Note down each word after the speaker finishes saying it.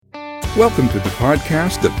Welcome to the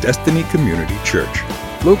podcast of Destiny Community Church,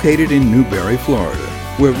 located in Newberry, Florida,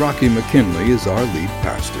 where Rocky McKinley is our lead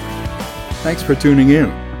pastor. Thanks for tuning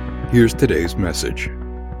in. Here's today's message.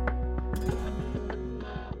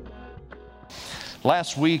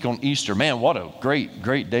 Last week on Easter, man, what a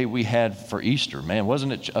great day we had for Easter, man.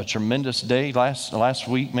 Wasn't it a tremendous day last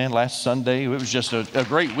week, man, last Sunday? It was just a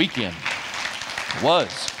great weekend. It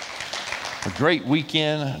was. A great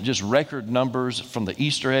weekend, just record numbers from the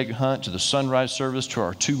Easter egg hunt to the sunrise service to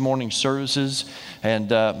our 2 morning services. And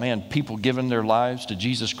man, people giving their lives to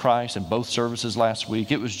Jesus Christ in both services last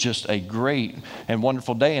week. It was just a great and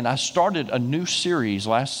wonderful day. And I started a new series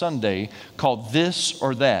last Sunday called This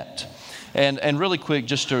or That. And really quick,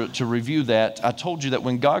 just to review that, I told you that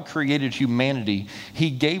when God created humanity, He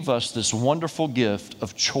gave us this wonderful gift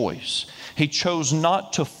of choice. He chose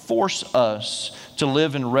not to force us to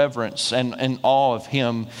live in reverence and awe of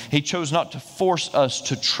Him. He chose not to force us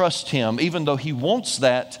to trust Him. Even though He wants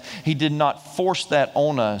that, He did not force that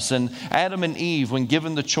on us. And Adam and Eve, when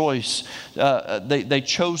given the choice, they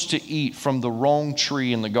chose to eat from the wrong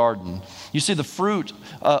tree in the garden. You see, the fruit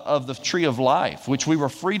of the tree of life, which we were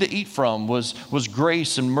free to eat from, was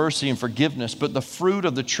grace and mercy and forgiveness. But the fruit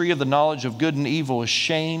of the tree of the knowledge of good and evil is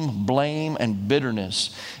shame, blame, and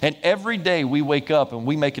bitterness. And every day we wake up and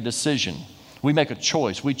we make a decision. We make a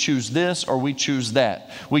choice. We choose this or we choose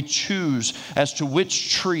that. We choose as to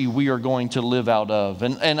which tree we are going to live out of.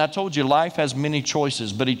 And I told you, life has many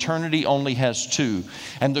choices, but eternity only has 2.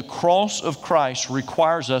 And the cross of Christ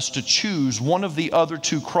requires us to choose one of the other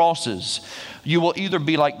 2 crosses. You will either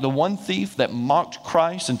be like the one thief that mocked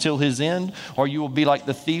Christ until his end, or you will be like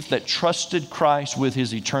the thief that trusted Christ with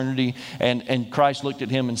his eternity. And Christ looked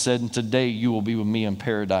at him and said, "And today you will be with me in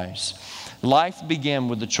paradise." Life began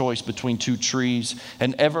with the choice between 2 trees,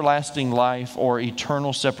 and everlasting life or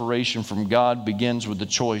eternal separation from God begins with the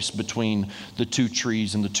choice between the 2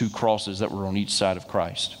 trees and the 2 crosses that were on each side of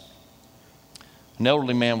Christ. An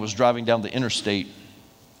elderly man was driving down the interstate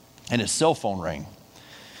and his cell phone rang.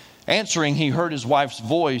 Answering, he heard his wife's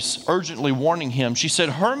voice urgently warning him. She said,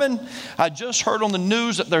 "Herman, I just heard on the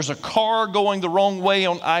news that there's a car going the wrong way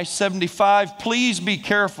on I-75. Please be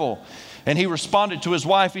careful." And he responded to his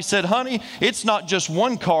wife. He said, "Honey, it's not just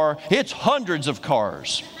one car, it's hundreds of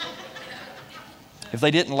cars." If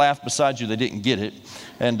they didn't laugh beside you, they didn't get it.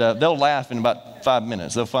 And they'll laugh in about 5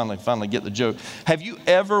 minutes. They'll finally get the joke. Have you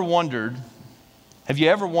ever wondered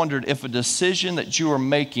if a decision that you are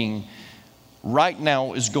making right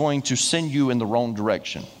now is going to send you in the wrong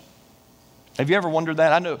direction? Have you ever wondered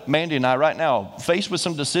that? I know Mandy and I right now faced with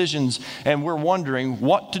some decisions and we're wondering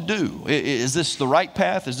what to do. Is this the right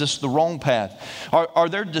path? Is this the wrong path? Are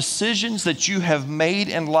there decisions that you have made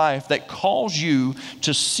in life that cause you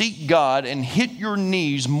to seek God and hit your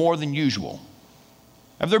knees more than usual?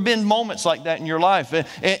 Have there been moments like that in your life? And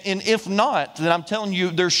if not, then I'm telling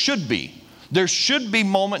you there should be. There should be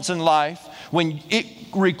moments in life when it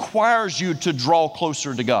requires you to draw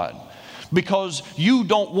closer to God. Because you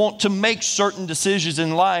don't want to make certain decisions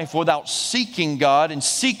in life without seeking God and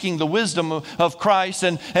seeking the wisdom of Christ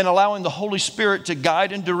and allowing the Holy Spirit to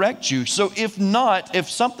guide and direct you. So if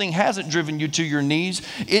something hasn't driven you to your knees,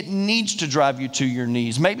 it needs to drive you to your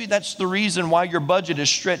knees. Maybe that's the reason why your budget is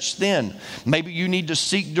stretched thin. Maybe you need to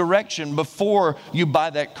seek direction before you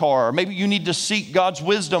buy that car. Or maybe you need to seek God's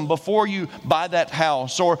wisdom before you buy that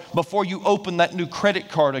house or before you open that new credit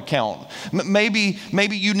card account. Maybe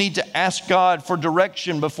you need to ask God for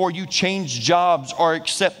direction before you change jobs or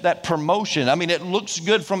accept that promotion. I mean, it looks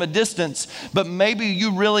good from a distance, but maybe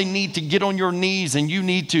you really need to get on your knees and you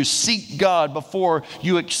need to seek God before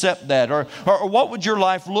you accept that. Or what would your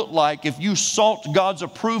life look like if you sought God's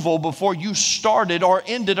approval before you started or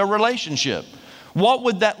ended a relationship? What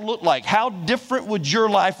would that look like? How different would your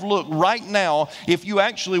life look right now if you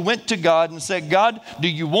actually went to God and said, "God, do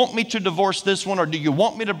you want me to divorce this one? Or do you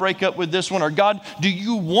want me to break up with this one? Or God, do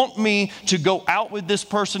you want me to go out with this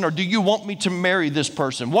person? Or do you want me to marry this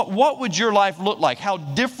person?" What would your life look like? How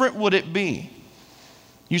different would it be?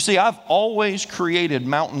 You see, I've always created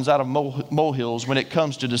mountains out of molehills when it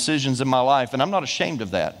comes to decisions in my life, and I'm not ashamed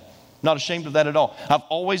of that. Not ashamed of that at all. I've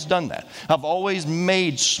always done that. I've always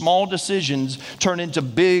made small decisions turn into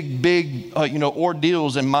big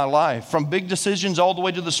ordeals in my life. From big decisions all the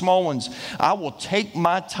way to the small ones. I will take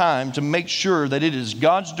my time to make sure that it is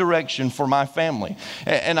God's direction for my family.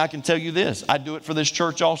 And I can tell you this, I do it for this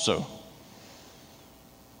church also.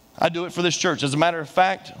 I do it for this church. As a matter of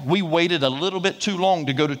fact, we waited a little bit too long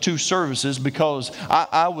to go to 2 services because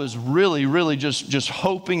I was really just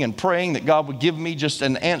hoping and praying that God would give me just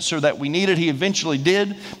an answer that we needed. He eventually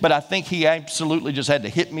did, but I think he absolutely just had to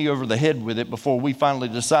hit me over the head with it before we finally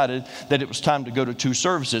decided that it was time to go to 2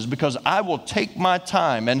 services, because I will take my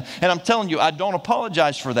time. And I'm telling you, I don't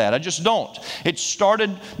apologize for that. I just don't. It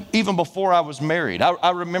started even before I was married.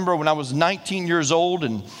 I remember when I was 19 years old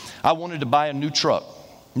and I wanted to buy a new truck.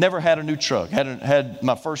 Never had a new truck. Had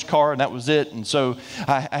my first car, and that was it. And so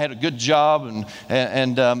I had a good job,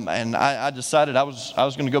 and I decided I was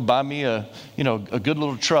going to go buy me a good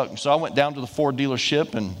little truck. And so I went down to the Ford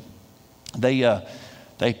dealership, and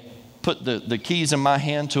they put the keys in my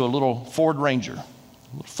hand to a little Ford Ranger,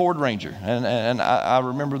 and I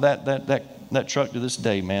remember that truck to this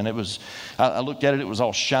day, man. It was, I looked at it, it was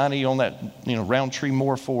all shiny on that, Roundtree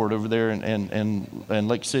Moore Ford over there in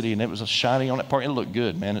Lake City, and it was shiny on that part. It looked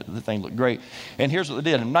good, man. The thing looked great. And here's what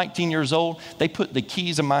they did. I'm 19 years old. They put the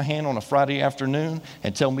keys in my hand on a Friday afternoon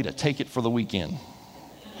and tell me to take it for the weekend.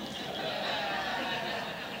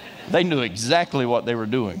 They knew exactly what they were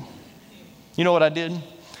doing. You know what I did?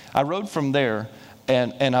 I rode from there,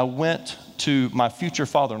 and I went to my future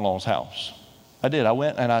father-in-law's house. I did. I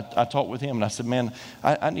went and I talked with him, and I said, man,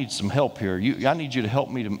 I need some help here. I need you to help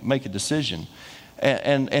me to make a decision.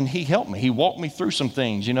 And he helped me. He walked me through some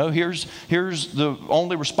things. Here's the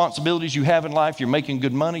only responsibilities you have in life. You're making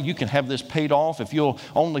good money. You can have this paid off if you'll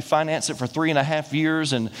only finance it for 3.5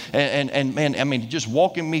 years. And man, I mean, just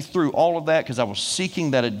walking me through all of that, because I was seeking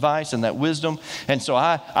that advice and that wisdom. And so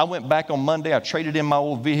I went back on Monday. I traded in my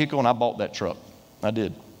old vehicle, and I bought that truck. I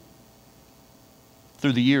did.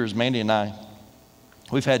 Through the years, Mandy and I,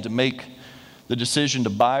 we've had to make the decision to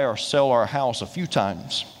buy or sell our house a few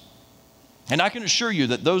times. And I can assure you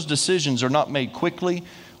that those decisions are not made quickly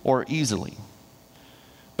or easily.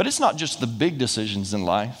 But it's not just the big decisions in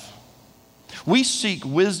life. We seek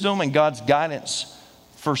wisdom and God's guidance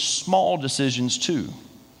for small decisions too.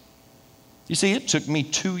 You see, it took me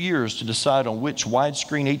 2 years to decide on which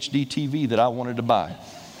widescreen HD TV that I wanted to buy.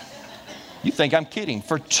 You think I'm kidding.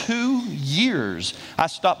 For 2 years, I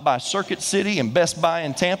stopped by Circuit City and Best Buy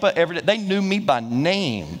in Tampa every day. They knew me by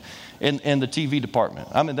name in the TV department.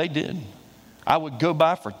 I mean, they did. I would go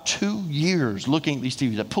by for 2 years looking at these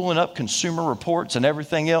TVs, pulling up Consumer Reports and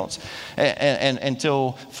everything else, and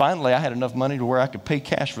until finally I had enough money to where I could pay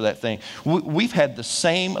cash for that thing. We've had the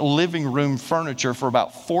same living room furniture for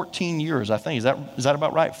about 14 years, I think. Is that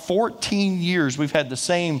about right? 14 years we've had the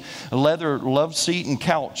same leather love seat and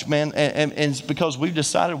couch, man, and it's because we've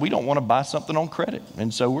decided we don't want to buy something on credit,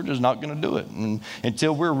 and so we're just not going to do it. And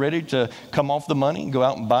until we're ready to come off the money and go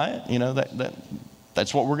out and buy it,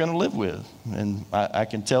 that's what we're going to live with. And I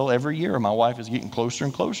can tell every year my wife is getting closer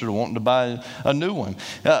and closer to wanting to buy a new one.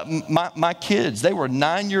 My kids, they were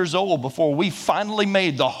 9 years old before we finally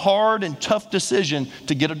made the hard and tough decision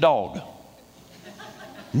to get a dog.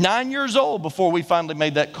 9 years old before we finally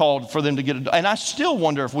made that call for them to get a dog. And I still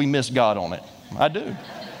wonder if we missed God on it. I do.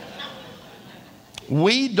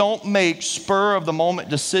 We don't make spur of the moment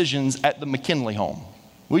decisions at the McKinley home.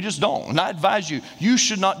 We just don't. And I advise you, you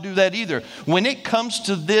should not do that either. When it comes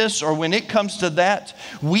to this or when it comes to that,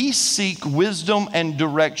 we seek wisdom and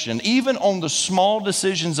direction, even on the small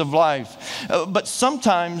decisions of life. But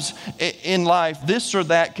sometimes in life, this or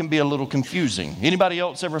that can be a little confusing. Anybody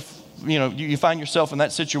else ever you find yourself in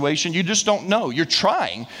that situation? You just don't know. You're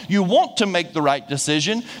trying. You want to make the right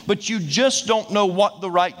decision, but you just don't know what the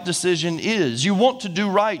right decision is. You want to do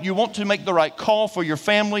right. You want to make the right call for your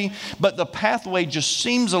family, but the pathway just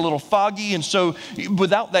seems a little foggy, and so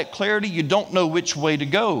without that clarity, you don't know which way to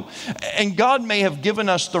go. And God may have given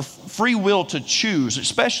us the free will to choose,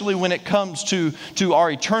 especially when it comes to our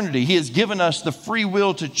eternity. He has given us the free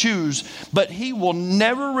will to choose, but He will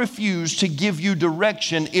never refuse to give you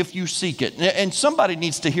direction if you seek it. And somebody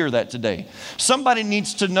needs to hear that today. Somebody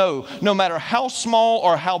needs to know, no matter how small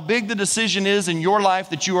or how big the decision is in your life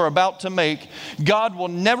that you are about to make, God will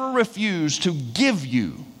never refuse to give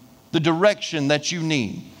you the direction that you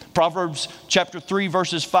need. Proverbs chapter 3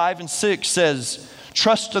 verses 5 and 6 says,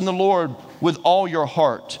 "Trust in the Lord with all your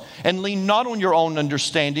heart and lean not on your own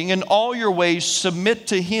understanding. In all your ways submit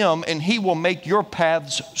to Him, and He will make your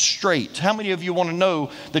paths straight." How many of you want to know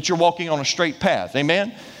that you're walking on a straight path?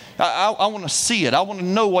 Amen? I want to see it. I want to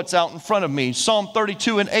know what's out in front of me. Psalm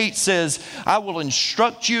 32 and 8 says, "I will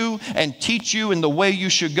instruct you and teach you in the way you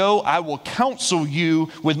should go. I will counsel you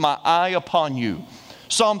with my eye upon you."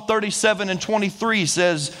 Psalm 37:23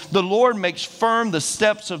 says, the Lord makes firm the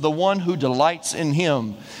steps of the one who delights in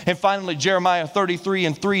him. And finally, Jeremiah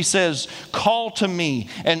 33:3 says, call to me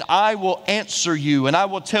and I will answer you, and I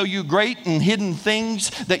will tell you great and hidden things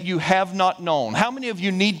that you have not known. How many of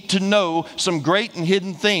you need to know some great and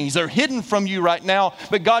hidden things? They're hidden from you right now,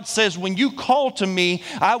 but God says, when you call to me,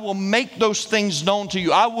 I will make those things known to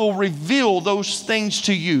you. I will reveal those things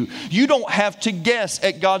to you. You don't have to guess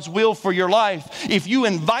at God's will for your life. If you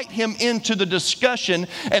invite him into the discussion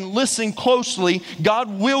and listen closely,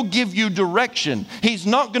 God will give you direction. He's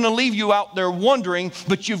not going to leave you out there wondering,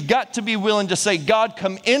 but you've got to be willing to say, God,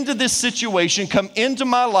 come into this situation, come into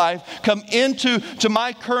my life, come into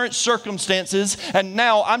my current circumstances, and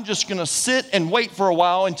now I'm just going to sit and wait for a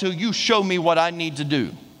while until you show me what I need to do.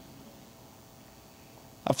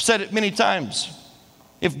 I've said it many times.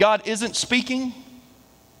 If God isn't speaking,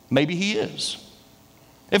 maybe he is.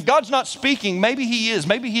 If God's not speaking, maybe he is.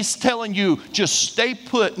 Maybe he's telling you, just stay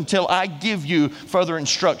put until I give you further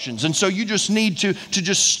instructions. And so you just need to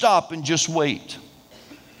just stop and just wait.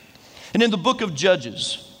 And in the book of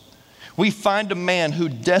Judges, we find a man who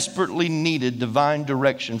desperately needed divine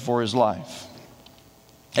direction for his life.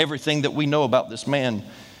 Everything that we know about this man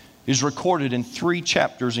is recorded in 3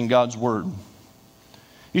 chapters in God's Word.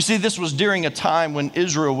 You see, this was during a time when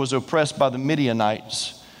Israel was oppressed by the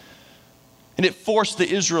Midianites. And it forced the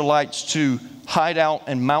Israelites to hide out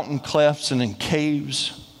in mountain clefts and in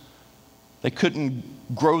caves. They couldn't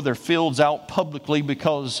grow their fields out publicly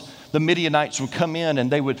because the Midianites would come in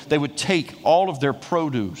and they would take all of their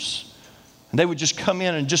produce. And they would just come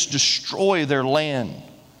in and just destroy their land.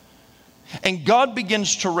 And God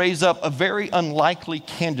begins to raise up a very unlikely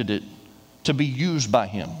candidate to be used by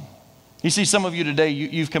him. You see, some of you today,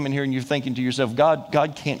 you've come in here and you're thinking to yourself,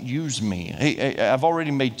 God can't use me. I've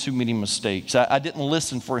already made too many mistakes. I didn't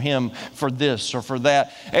listen for him for this or for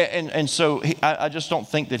that. And so I just don't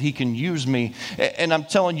think that he can use me. And I'm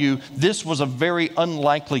telling you, this was a very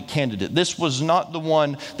unlikely candidate. This was not the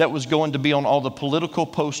one that was going to be on all the political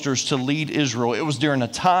posters to lead Israel. It was during a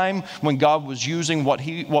time when God was using what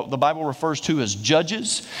the Bible refers to as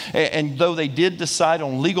judges. And though they did decide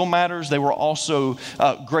on legal matters, they were also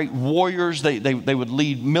great warriors. They would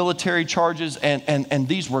lead military charges, and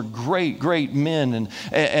these were great men,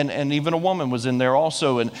 and even a woman was in there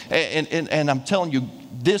also. And I'm telling you,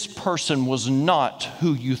 this person was not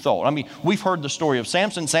who you thought. I mean, we've heard the story of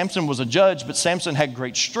Samson. Samson was a judge, but Samson had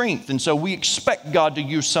great strength, and so we expect God to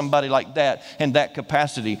use somebody like that in that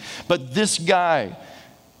capacity. But this guy,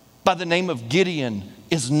 by the name of Gideon,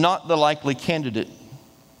 is not the likely candidate.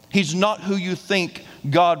 He's not who you think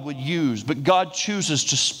God would use, but God chooses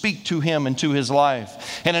to speak to him and to his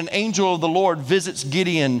life. And an angel of the Lord visits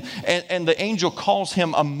Gideon, and the angel calls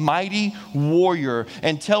him a mighty warrior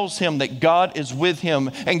and tells him that God is with him.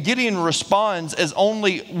 And Gideon responds as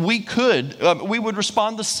only we could. We would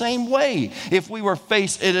respond the same way if we were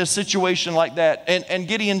faced in a situation like that. And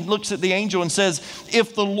Gideon looks at the angel and says,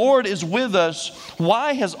 if the Lord is with us,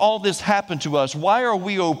 why has all this happened to us? Why are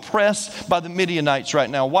we oppressed by the Midianites right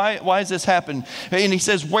now? Why has this happened? And he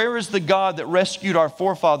says, where is the God that rescued our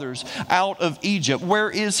forefathers out of Egypt? Where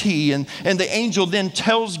is he? And the angel then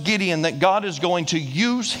tells Gideon that God is going to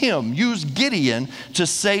use Gideon to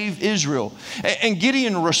save Israel. And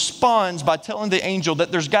Gideon responds by telling the angel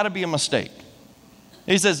that there's got to be a mistake.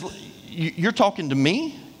 He says, you're talking to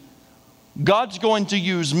me? God's going to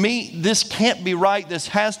use me. This can't be right. This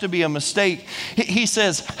has to be a mistake. He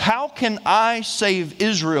says, how can I save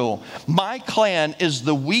Israel? My clan is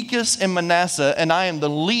the weakest in Manasseh, and I am the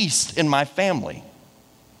least in my family.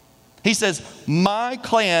 He says, my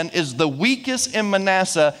clan is the weakest in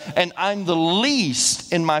Manasseh, and I'm the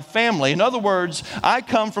least in my family. In other words, I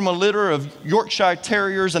come from a litter of Yorkshire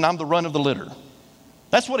Terriers, and I'm the run of the litter.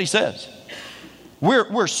 That's what he says.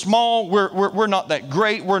 We're small, we're not that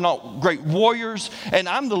great, we're not great warriors, and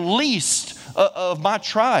I'm the least of my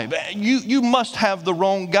tribe. You must have the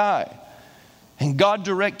wrong guy. And God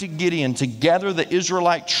directed Gideon to gather the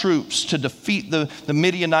Israelite troops to defeat the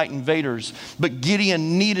Midianite invaders. But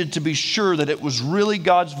Gideon needed to be sure that it was really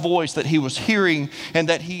God's voice that he was hearing and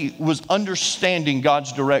that he was understanding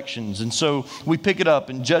God's directions. And so we pick it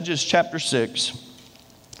up in Judges chapter 6,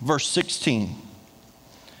 verse 16.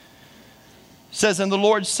 It says, and the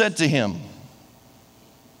Lord said to him,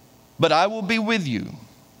 but I will be with you,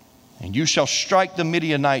 and you shall strike the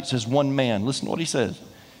Midianites as one man. Listen to what he says.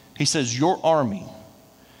 He says, your army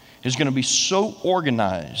is going to be so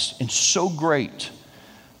organized and so great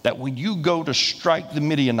that when you go to strike the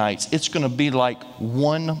Midianites, it's going to be like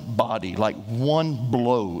one body, like one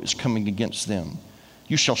blow is coming against them.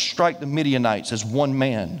 You shall strike the Midianites as one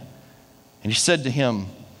man. And he said to him,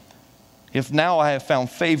 if now I have found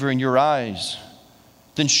favor in your eyes,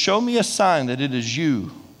 then show me a sign that it is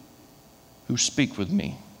you who speak with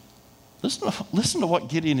me. Listen to what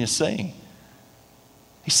Gideon is saying.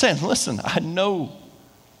 He's saying, listen, I know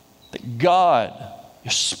that God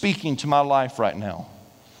is speaking to my life right now,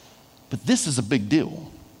 but this is a big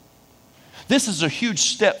deal. This is a huge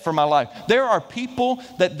step for my life. There are people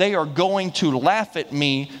that they are going to laugh at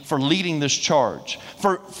me for leading this charge.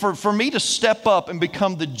 For me to step up and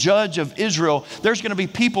become the judge of Israel, there's going to be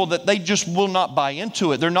people that they just will not buy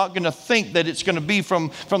into it. They're not going to think that it's going to be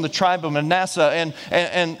from the tribe of Manasseh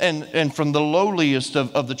and from the lowliest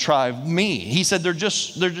of the tribe, me. He said they're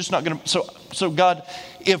just not going to. So God,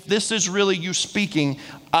 if this is really you speaking,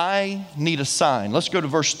 I need a sign. Let's go to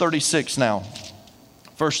verse 36 now.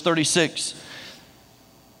 Verse 36,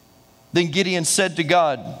 then Gideon said to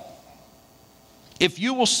God, if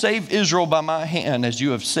you will save Israel by my hand, as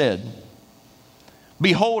you have said,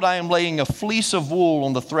 behold, I am laying a fleece of wool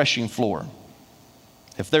on the threshing floor.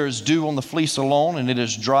 If there is dew on the fleece alone, and it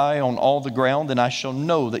is dry on all the ground, then I shall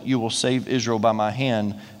know that you will save Israel by my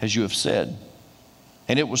hand, as you have said.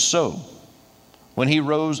 And it was so. When he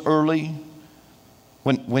rose early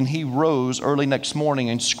next morning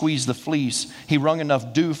and squeezed the fleece, he wrung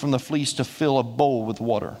enough dew from the fleece to fill a bowl with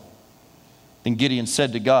water. Then Gideon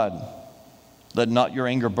said to God, let not your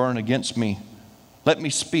anger burn against me. Let me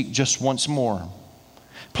speak just once more.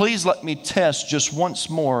 Please let me test just once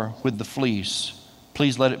more with the fleece.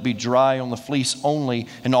 Please let it be dry on the fleece only,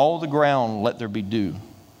 and all the ground let there be dew.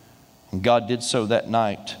 And God did so that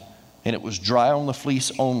night, and it was dry on the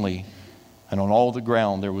fleece only, and on all the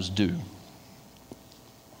ground there was dew.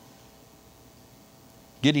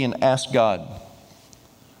 Gideon asked God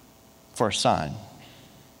for a sign.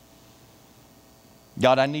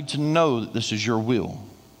 God, I need to know that this is your will.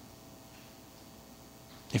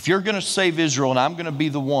 If you're going to save Israel and I'm going to be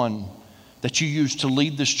the one that you use to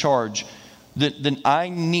lead this charge, then I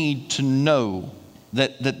need to know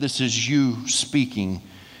that this is you speaking.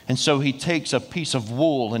 And so he takes a piece of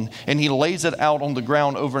wool and he lays it out on the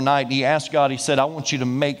ground overnight. And he asked God, he said, I want you to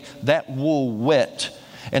make that wool wet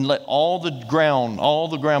and let all the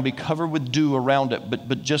ground be covered with dew around it,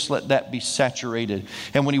 but just let that be saturated.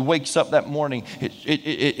 And when he wakes up that morning,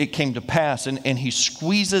 it came to pass, and he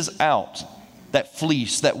squeezes out that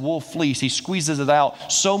fleece, that wool fleece. He squeezes it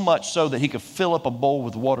out so much so that he could fill up a bowl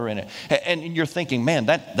with water in it. And you're thinking, man,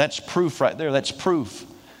 that's proof right there. That's proof.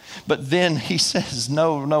 But then he says,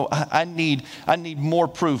 no, I need more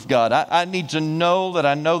proof, God. I need to know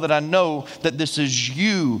that this is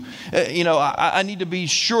you. I need to be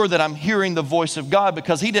sure that I'm hearing the voice of God,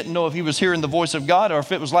 because he didn't know if he was hearing the voice of God or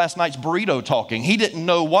if it was last night's burrito talking. He didn't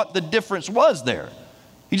know what the difference was there.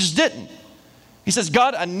 He just didn't. He says,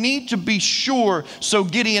 God, I need to be sure. So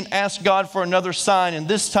Gideon asked God for another sign, and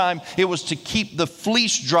this time it was to keep the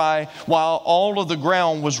fleece dry while all of the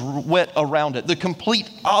ground was wet around it. The complete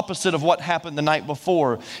opposite of what happened the night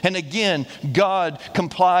before. And again, God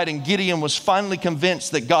complied, and Gideon was finally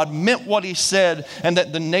convinced that God meant what he said and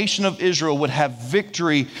that the nation of Israel would have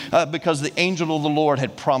victory because the angel of the Lord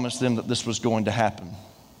had promised them that this was going to happen.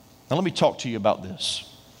 Now let me talk to you about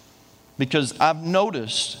this, because I've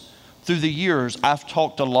noticed through the years, I've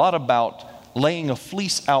talked a lot about laying a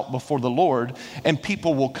fleece out before the Lord, and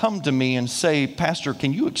people will come to me and say, Pastor,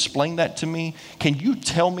 can you explain that to me? Can you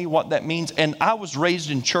tell me what that means? And I was raised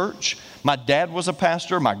in church. My dad was a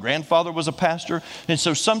pastor. My grandfather was a pastor. And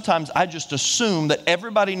so sometimes I just assume that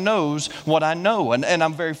everybody knows what I know. And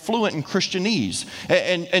I'm very fluent in Christianese.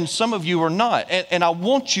 And some of you are not. And I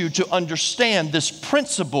want you to understand this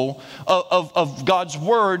principle of God's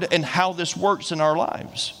word and how this works in our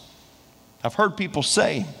lives. I've heard people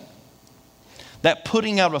say that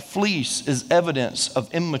putting out a fleece is evidence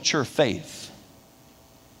of immature faith.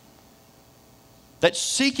 That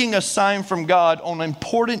seeking a sign from God on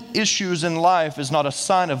important issues in life is not a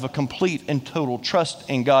sign of a complete and total trust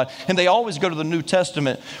in God. And they always go to the New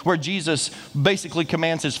Testament, where Jesus basically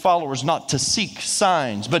commands his followers not to seek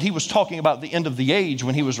signs. But he was talking about the end of the age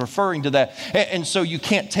when he was referring to that. And so you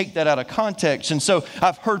can't take that out of context. And so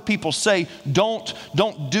I've heard people say, don't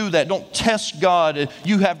do that. Don't test God.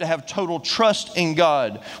 You have to have total trust in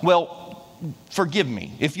God. Well, forgive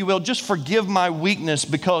me, if you will. Just forgive my weakness,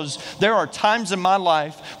 because there are times in my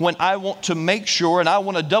life when I want to make sure, and I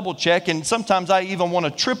want to double check, and sometimes I even want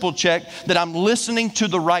to triple check that I'm listening to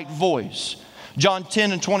the right voice. John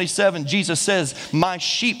 10:27, Jesus says, my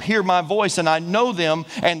sheep hear my voice, and I know them,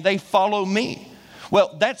 and they follow me.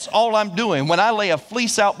 Well, that's all I'm doing. When I lay a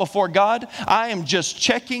fleece out before God, I am just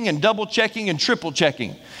checking and double checking and triple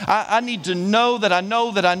checking. I need to know that I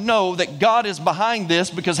know that I know that God is behind this,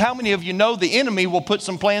 because how many of you know the enemy will put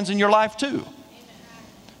some plans in your life too?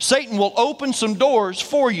 Satan will open some doors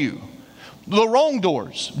for you. The wrong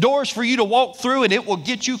doors for you to walk through, and it will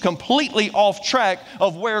get you completely off track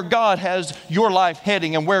of where God has your life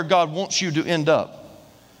heading and where God wants you to end up.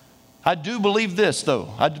 I do believe this,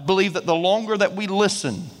 though. I believe that the longer that we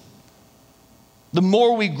listen, the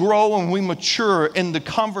more we grow and we mature in the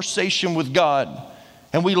conversation with God,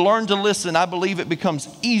 and we learn to listen, I believe it becomes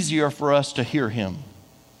easier for us to hear Him.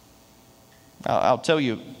 I'll tell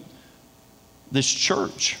you, this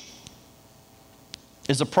church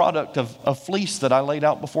is a product of a fleece that I laid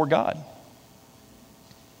out before God.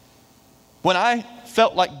 When I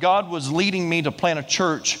felt like God was leading me to plant a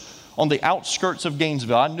church on the outskirts of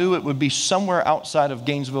Gainesville, I knew it would be somewhere outside of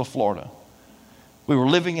Gainesville, Florida. We were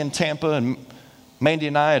living in Tampa, and Mandy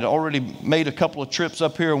and I had already made a couple of trips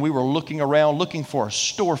up here, and we were looking around, looking for a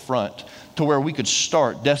storefront to where we could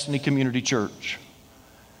start Destiny Community Church.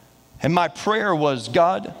 And my prayer was,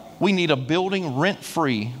 God, we need a building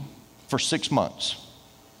rent-free for 6 months.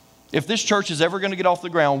 If this church is ever going to get off the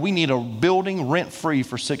ground, we need a building rent-free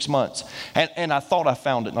for 6 months. And I thought I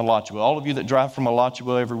found it in Alachua. All of you that drive from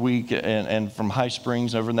Alachua every week and from High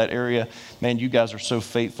Springs over in that area, man, you guys are so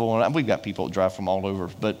faithful. And we've got people that drive from all over.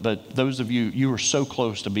 But those of you, you are so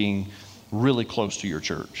close to being really close to your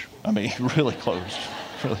church. I mean, really close.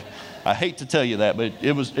 Really. I hate to tell you that, but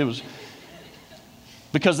it was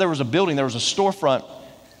because there was a building, there was a storefront,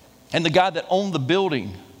 and the guy that owned the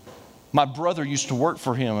building, my brother used to work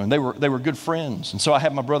for him, and they were good friends. And so I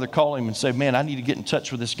had my brother call him and say, man, I need to get in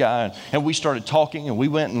touch with this guy. And we started talking, and we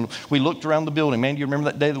went and we looked around the building. Man, do you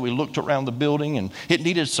remember that day that we looked around the building? And it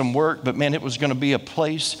needed some work, but man, it was going to be a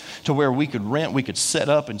place to where we could rent, we could set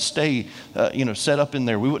up and stay, set up in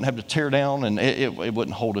there. We wouldn't have to tear down, and it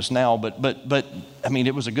wouldn't hold us now. But I mean,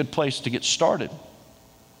 it was a good place to get started.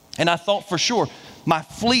 And I thought for sure, my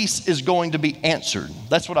fleece is going to be answered.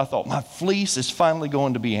 That's what I thought. My fleece is finally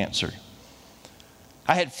going to be answered.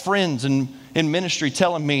 I had friends in ministry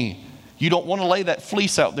telling me, you don't want to lay that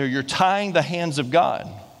fleece out there. You're tying the hands of God.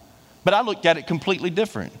 But I looked at it completely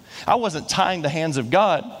different. I wasn't tying the hands of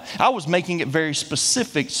God. I was making it very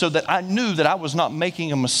specific so that I knew that I was not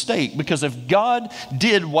making a mistake. Because if God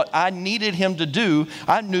did what I needed Him to do,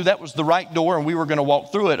 I knew that was the right door and we were going to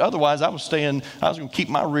walk through it. Otherwise, I was going to keep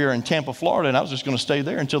my rear in Tampa, Florida, and I was just going to stay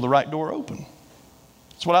there until the right door opened.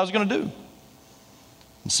 That's what I was going to do.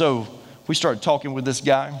 And so we started talking with this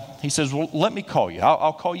guy. He says, well, let me call you.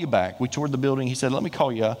 I'll call you back. We toured the building. He said, let me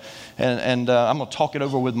call you, and I'm going to talk it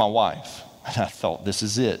over with my wife. And I thought, this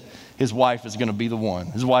is it. His wife is going to be the one.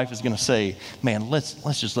 His wife is going to say, man,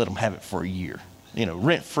 let's just let him have it for a year.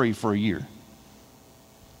 Rent-free for a year.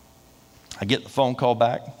 I get the phone call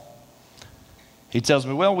back. He tells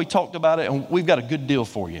me, well, we talked about it, and we've got a good deal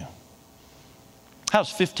for you.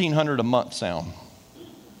 How's $1,500 a month sound?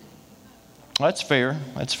 That's fair.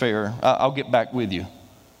 That's fair. I'll get back with you.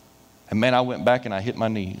 And man, I went back and I hit my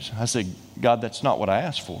knees. I said, God, that's not what I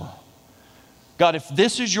asked for. God, if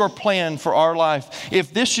this is your plan for our life,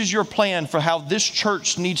 if this is your plan for how this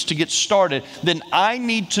church needs to get started, then I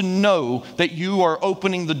need to know that you are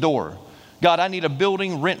opening the door. God, I need a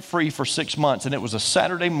building rent-free for 6 months. And it was a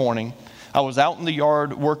Saturday morning. I was out in the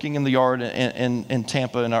yard, working in the yard in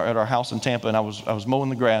Tampa, at our house in Tampa, and I was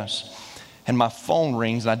mowing the grass. And my phone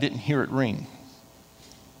rings, and I didn't hear it ring.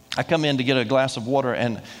 I come in to get a glass of water,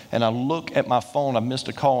 and I look at my phone. I missed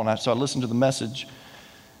a call, so I listened to the message.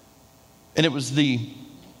 And it was the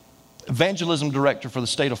evangelism director for the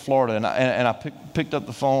state of Florida. And I picked up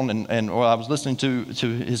the phone, and I was listening to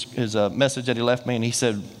his message that he left me, and he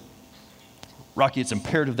said, Rocky, it's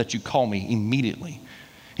imperative that you call me immediately.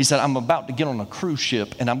 He said, I'm about to get on a cruise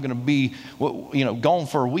ship, and I'm going to be gone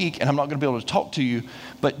for a week, and I'm not going to be able to talk to you,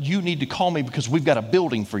 but you need to call me because we've got a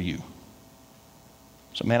building for you.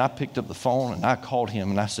 So, man, I picked up the phone, and I called him,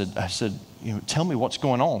 and I said, tell me what's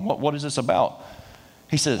going on. What is this about?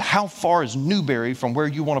 He said, how far is Newberry from where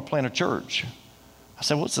you want to plant a church? I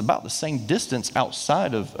said, well, it's about the same distance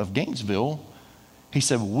outside of Gainesville. He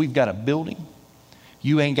said, well, we've got a building.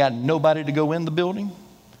 You ain't got nobody to go in the building.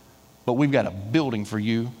 But we've got a building for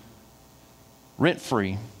you,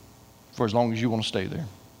 rent-free, for as long as you want to stay there.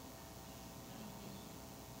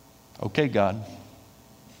 Okay, God,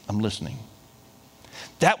 I'm listening.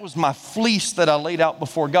 That was my fleece that I laid out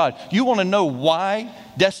before God. You want to know why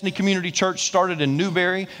Destiny Community Church started in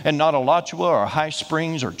Newberry and not Alachua or High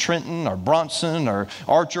Springs or Trenton or Bronson or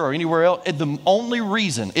Archer or anywhere else? The only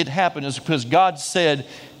reason it happened is because God said,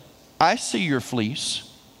 I see your fleece,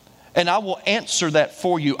 and I will answer that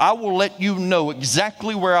for you. I will let you know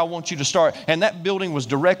exactly where I want you to start. And that building was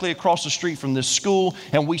directly across the street from this school,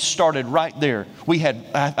 and we started right there. We had,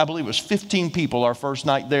 I believe it was 15 people our first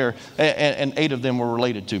night there, and 8 of them were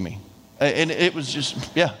related to me. And it was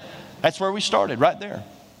just, yeah, that's where we started, right there.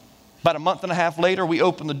 About a month and a half later, we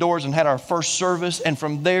opened the doors and had our first service. And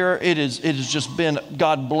from there, it has just been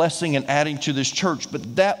God blessing and adding to this church.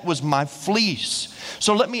 But that was my fleece.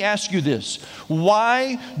 So let me ask you this.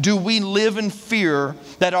 Why do we live in fear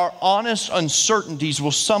that our honest uncertainties will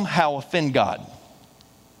somehow offend God?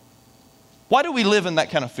 Why do we live in that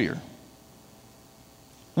kind of fear?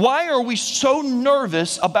 Why are we so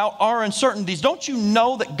nervous about our uncertainties? Don't you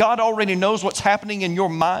know that God already knows what's happening in your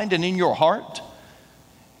mind and in your heart?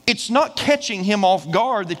 It's not catching him off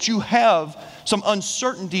guard that you have some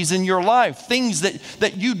uncertainties in your life, things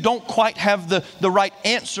that you don't quite have the right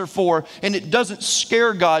answer for, and it doesn't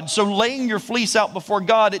scare God. So laying your fleece out before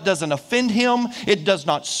God, it doesn't offend him. It does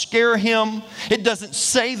not scare him. It doesn't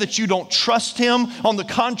say that you don't trust him. On the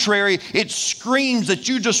contrary, it screams that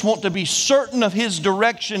you just want to be certain of his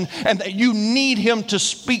direction and that you need him to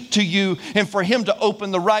speak to you and for him to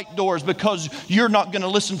open the right doors, because you're not going to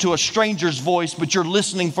listen to a stranger's voice, but you're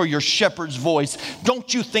listening for your shepherd's voice.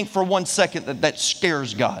 Don't you think for one second that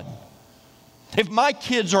scares God. If my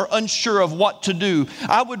kids are unsure of what to do,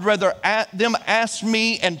 I would rather them ask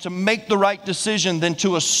me and to make the right decision than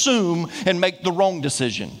to assume and make the wrong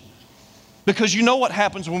decision. Because you know what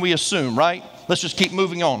happens when we assume, right? Let's just keep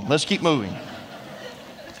moving on. Let's keep moving.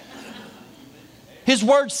 His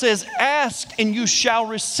word says, ask and you shall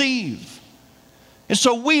receive. And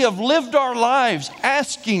so we have lived our lives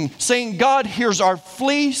asking, saying, God, here's our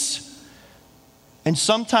fleece. And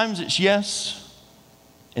sometimes it's yes,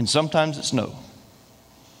 and sometimes it's no.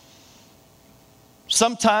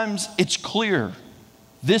 Sometimes it's clear.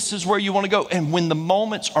 This is where you want to go. And when the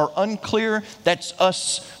moments are unclear, that's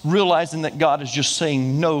us realizing that God is just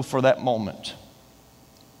saying no for that moment.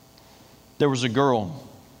 There was a girl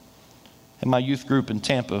in my youth group in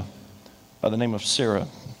Tampa by the name of Sarah.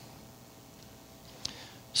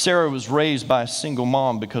 Sarah was raised by a single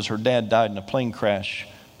mom because her dad died in a plane crash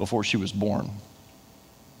before she was born.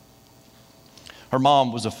 Her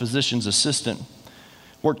mom was a physician's assistant,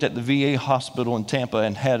 worked at the VA hospital in Tampa,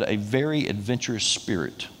 and had a very adventurous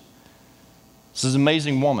spirit. This is an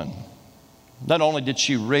amazing woman. Not only did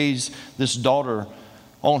she raise this daughter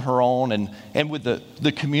on her own and with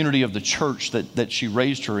the community of the church that she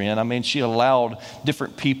raised her in. I mean, she allowed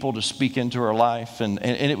different people to speak into her life, and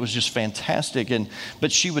it was just fantastic.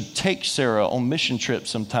 But she would take Sarah on mission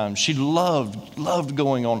trips sometimes. She loved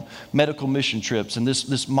going on medical mission trips, and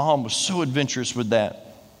this mom was so adventurous with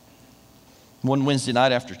that. One Wednesday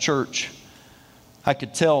night after church, I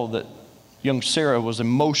could tell that young Sarah was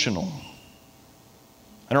emotional.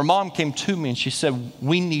 And her mom came to me and she said,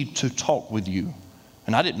 "We need to talk with you."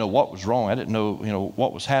 And I didn't know what was wrong. I didn't know,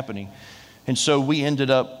 what was happening. And so we ended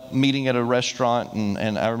up meeting at a restaurant,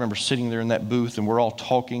 and I remember sitting there in that booth, and we're all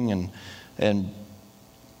talking, and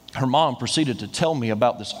her mom proceeded to tell me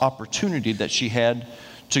about this opportunity that she had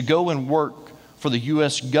to go and work for the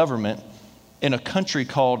U.S. government in a country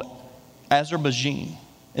called Azerbaijan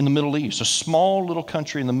in the Middle East, a small little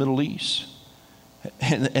country in the Middle East.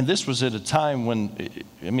 And this was at a time when,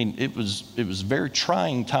 it was very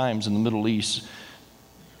trying times in the Middle East.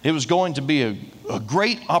 It was going to be a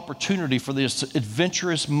great opportunity for this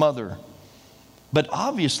adventurous mother. But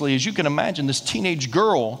obviously, as you can imagine, this teenage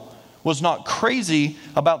girl was not crazy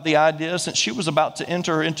about the idea since she was about to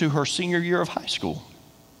enter into her senior year of high school.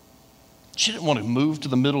 She didn't want to move to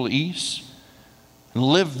the Middle East and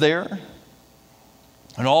live there.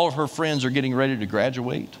 And all of her friends are getting ready to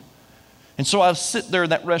graduate. And so I would sit there in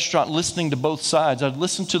that restaurant listening to both sides. I'd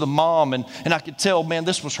listen to the mom, and I could tell, man,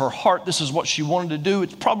 this was her heart. This is what she wanted to do.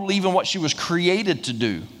 It's probably even what she was created to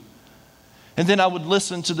do. And then I would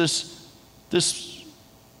listen to this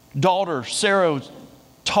daughter, Sarah,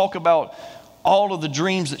 talk about all of the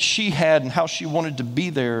dreams that she had and how she wanted to be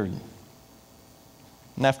there. And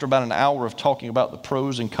after about an hour of talking about the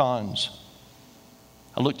pros and cons,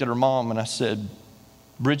 I looked at her mom and I said,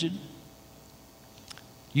 "Bridget,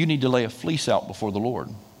 you need to lay a fleece out before the Lord."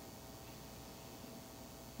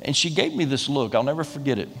 And she gave me this look. I'll never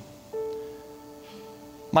forget it.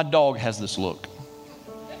 My dog has this look.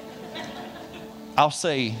 I'll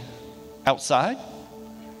say, "Outside?"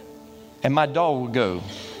 And my dog will go.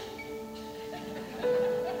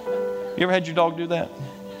 You ever had your dog do that?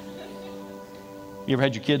 You ever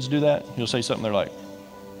had your kids do that? You'll say something, they're like,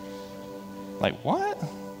 "What?"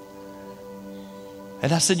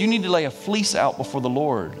 And I said, "You need to lay a fleece out before the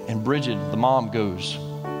Lord." And Bridget, the mom, goes,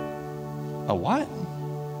 A what?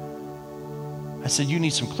 I said, you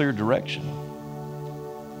need some clear direction.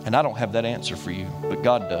 And I don't have that answer for you, but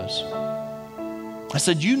God does. I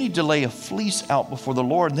said, you need to lay a fleece out before the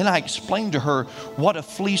Lord. And then I explained to her what a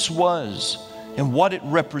fleece was and what it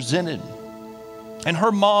represented. And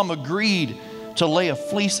her mom agreed to lay a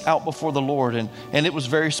fleece out before the Lord. And it was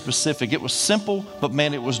very specific. It was simple, but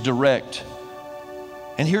man, it was direct.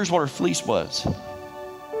 And here's what her fleece was.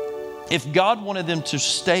 If God wanted them to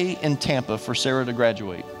stay in Tampa for Sarah to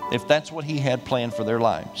graduate, if that's what he had planned for their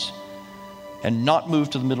lives, and not move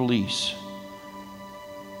to the Middle East,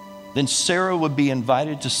 then Sarah would be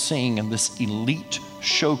invited to sing in this elite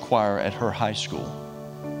show choir at her high school.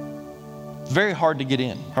 Very hard to get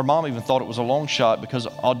in. Her mom even thought it was a long shot because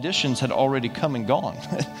auditions had already come and gone.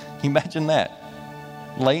 Imagine that.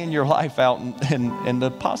 Laying your life out and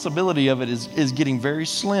the possibility of it is getting very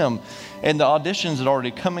slim. And the auditions had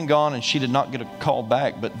already come and gone and she did not get a call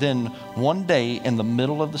back. But then one day in the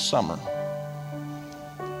middle of the summer,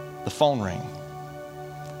 the phone rang.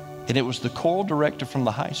 And it was the choral director from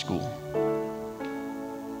the high school.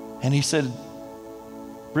 And he said,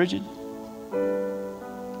 Bridget,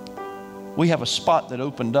 we have a spot that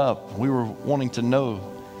opened up. We were wanting to know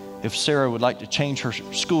if Sarah would like to change her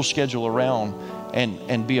school schedule around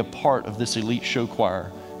and be a part of this elite show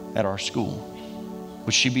choir at our school.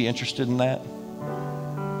 Would she be interested in that?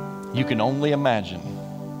 You can only imagine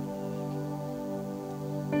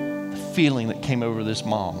the feeling that came over this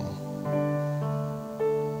mom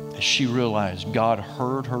as she realized God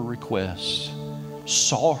heard her request,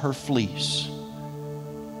 saw her fleece,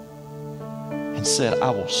 and said, I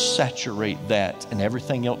will saturate that and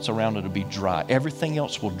everything else around it will be dry. Everything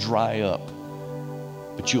else will dry up,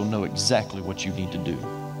 but you'll know exactly what you need to do.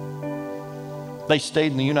 They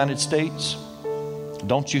stayed in the United States.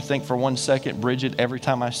 Don't you think for one second, Bridget, every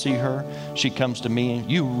time I see her, she comes to me and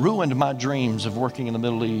you ruined my dreams of working in the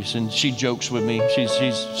Middle East. And she jokes with me.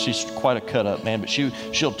 She's quite a cut up, man, but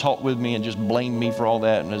she'll talk with me and just blame me for all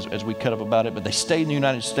that. And as we cut up about it, but they stayed in the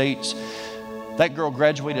United States. That girl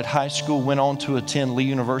graduated high school, went on to attend Lee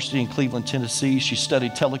University in Cleveland, Tennessee. She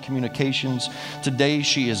studied telecommunications. Today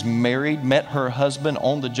she is married, met her husband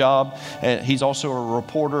on the job. He's also a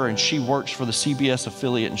reporter and she works for the CBS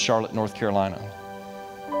affiliate in Charlotte, North Carolina.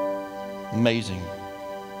 Amazing.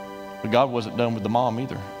 But God wasn't done with the mom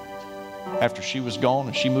either. After she was gone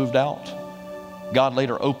and she moved out, God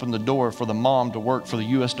later opened the door for the mom to work for the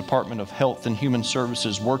U.S. Department of Health and Human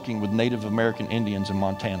Services, working with Native American Indians in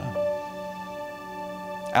Montana.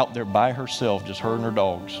 Out there by herself, just her and her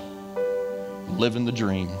dogs, living the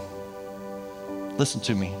dream. Listen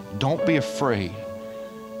to me. Don't be afraid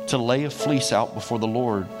to lay a fleece out before the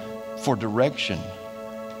Lord for direction,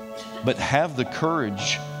 but have the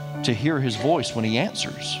courage to hear his voice when he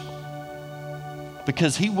answers,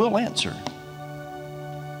 because he will answer.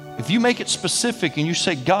 If you make it specific and you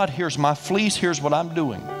say, God, here's my fleece, here's what I'm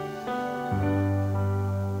doing.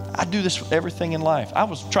 I do this with everything in life. I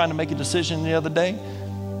was trying to make a decision the other day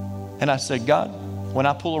and I said, God, when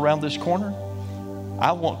I pull around this corner,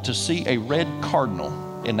 I want to see a red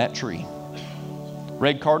cardinal in that tree.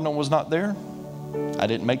 Red cardinal was not there. I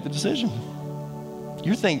didn't make the decision.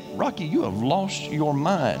 You think, Rocky, you have lost your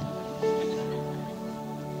mind.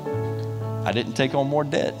 I didn't take on more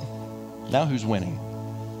debt. Now who's winning?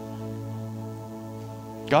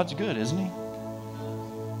 God's good, isn't he?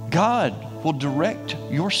 God will direct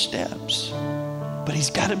your steps, but he's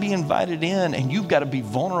got to be invited in, and you've got to be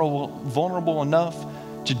vulnerable enough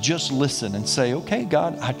to just listen and say, okay,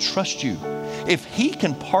 God, I trust you. If he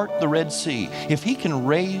can part the Red Sea, if he can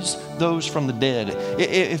raise those from the dead,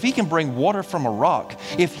 if he can bring water from a rock,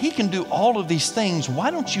 if he can do all of these things,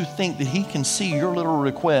 why don't you think that he can see your little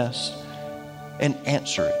request and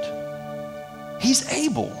answer it? He's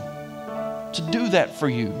able to do that for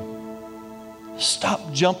you.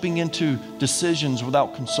 Stop jumping into decisions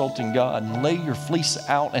without consulting God, and lay your fleece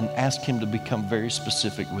out and ask him to become very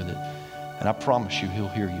specific with it. And I promise you, he'll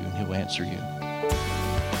hear you and he'll answer you.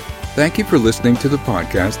 Thank you for listening to the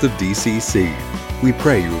podcast of DCC. We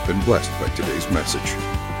pray you have been blessed by today's message.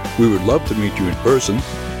 We would love to meet you in person.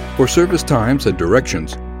 For service times and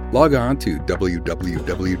directions, log on to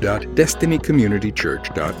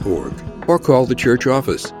www.destinycommunitychurch.org or call the church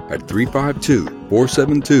office at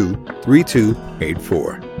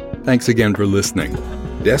 352-472-3284. Thanks again for listening.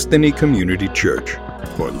 Destiny Community Church,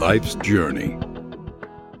 for life's journey.